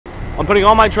I'm putting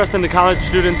all my trust in the college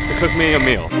students to cook me a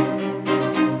meal.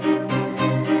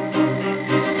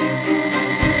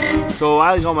 So a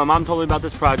while ago, my mom told me about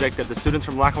this project that the students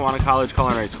from Lackawanna College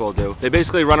Culinary School do. They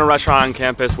basically run a restaurant on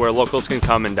campus where locals can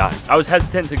come and dine. I was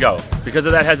hesitant to go. Because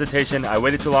of that hesitation, I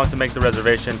waited too long to make the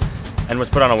reservation and was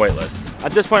put on a wait list.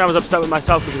 At this point, I was upset with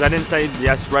myself because I didn't say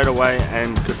yes right away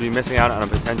and could be missing out on a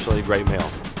potentially great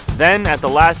meal. Then, at the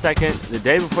last second, the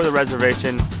day before the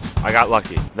reservation, I got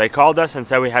lucky. They called us and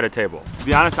said we had a table. To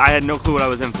be honest, I had no clue what I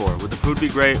was in for. Would the food be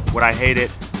great? Would I hate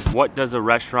it? What does a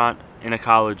restaurant in a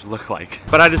college look like?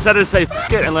 But I decided to say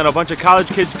f it and let a bunch of college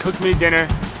kids cook me dinner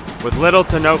with little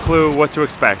to no clue what to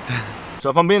expect. So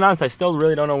if I'm being honest, I still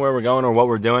really don't know where we're going or what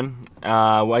we're doing.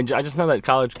 I just know that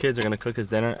college kids are gonna cook us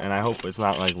dinner, and I hope it's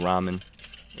not like ramen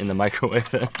in the microwave.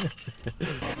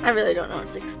 I really don't know what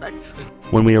to expect.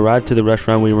 When we arrived to the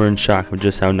restaurant, we were in shock with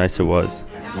just how nice it was.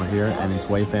 We're here and it's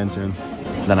way fancier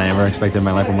than I ever expected in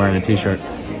my life. I'm wearing a t-shirt.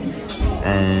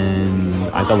 And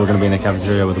I thought we were gonna be in a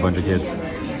cafeteria with a bunch of kids.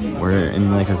 We're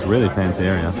in like this really fancy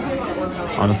area.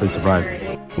 Honestly surprised.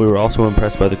 We were also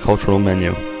impressed by the cultural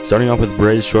menu, starting off with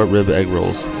braised short rib egg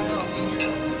rolls.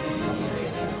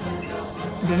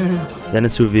 Then a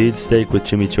sous vide steak with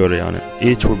chimichurri on it.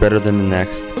 Each were better than the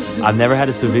next. I've never had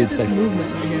a sous vide steak.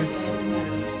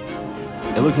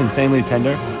 It looks insanely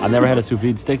tender. I've never had a sous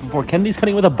vide steak before. Kennedy's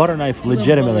cutting with a butter knife,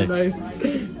 legitimately.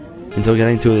 Until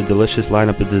getting to a delicious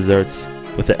lineup of desserts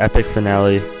with the epic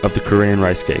finale of the Korean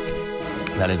rice cake.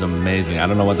 That is amazing. I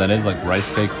don't know what that is, like rice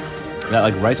cake. That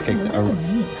like rice cake.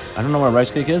 I don't know what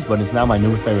rice cake is, but it's now my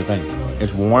new favorite thing.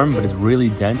 It's warm, but it's really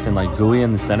dense and like gooey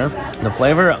in the center. The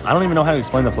flavor, I don't even know how to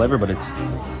explain the flavor, but it's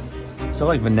so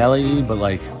like vanilla-y, but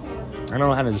like, I don't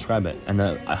know how to describe it. And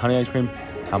the honey ice cream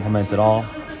complements it all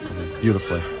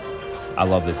beautifully. I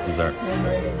love this dessert.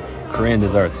 Korean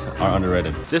desserts are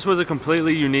underrated. This was a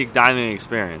completely unique dining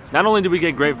experience. Not only did we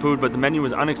get great food, but the menu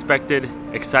was unexpected,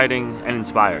 exciting, and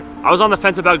inspired. I was on the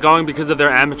fence about going because of their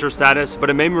amateur status, but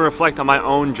it made me reflect on my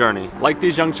own journey. Like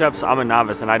these young chefs, I'm a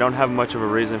novice, and I don't have much of a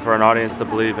reason for an audience to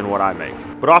believe in what I make.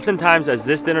 But oftentimes, as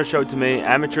this dinner showed to me,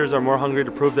 amateurs are more hungry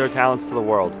to prove their talents to the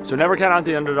world. So never count out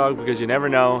the underdog, because you never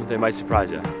know, they might surprise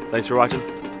you. Thanks for watching.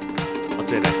 I'll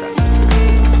see you next time.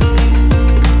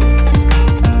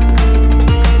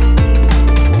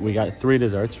 We got 3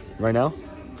 desserts right now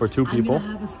for 2 people. I'm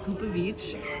gonna have a scoop of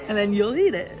each, and then you'll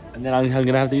eat it. And then I'm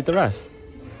gonna have to eat the rest.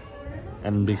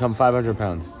 And become 500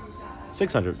 pounds.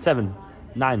 600, 7,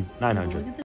 9, 900.